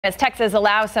As Texas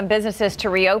allows some businesses to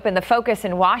reopen, the focus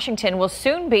in Washington will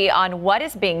soon be on what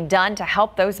is being done to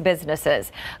help those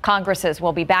businesses. Congresses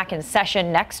will be back in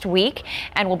session next week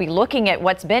and will be looking at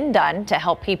what's been done to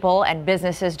help people and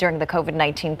businesses during the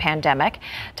COVID-19 pandemic.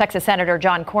 Texas Senator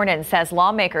John Cornyn says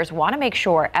lawmakers want to make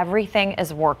sure everything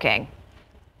is working.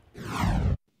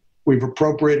 We've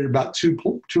appropriated about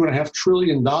 $2.5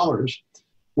 trillion,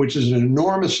 which is an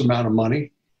enormous amount of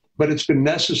money. But it's been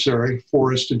necessary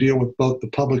for us to deal with both the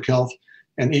public health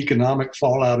and economic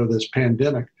fallout of this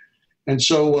pandemic. And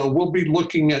so we'll be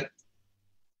looking at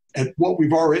what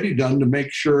we've already done to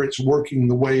make sure it's working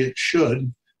the way it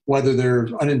should, whether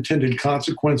there's unintended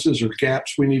consequences or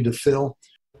gaps we need to fill.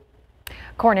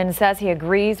 Cornyn says he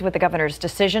agrees with the governor's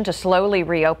decision to slowly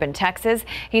reopen Texas.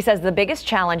 He says the biggest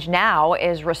challenge now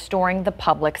is restoring the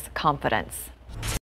public's confidence.